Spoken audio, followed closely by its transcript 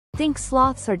Think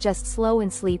sloths are just slow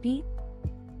and sleepy?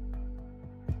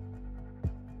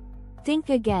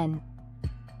 Think again.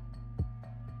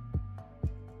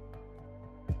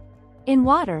 In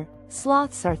water,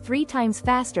 sloths are 3 times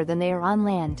faster than they are on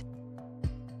land.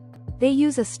 They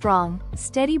use a strong,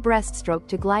 steady breaststroke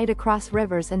to glide across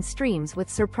rivers and streams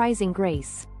with surprising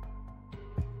grace.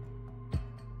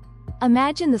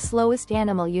 Imagine the slowest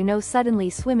animal you know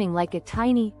suddenly swimming like a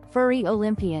tiny, furry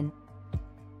Olympian.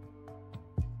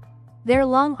 Their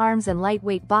long arms and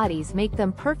lightweight bodies make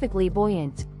them perfectly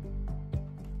buoyant.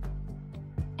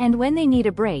 And when they need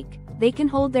a break, they can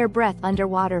hold their breath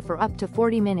underwater for up to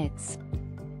 40 minutes.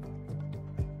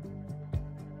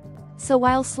 So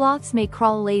while sloths may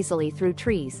crawl lazily through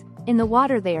trees, in the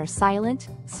water they are silent,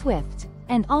 swift,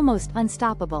 and almost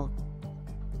unstoppable.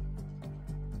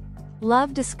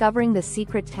 Love discovering the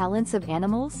secret talents of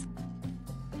animals?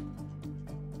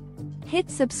 Hit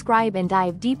subscribe and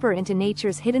dive deeper into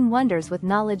nature's hidden wonders with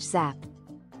KnowledgeZap.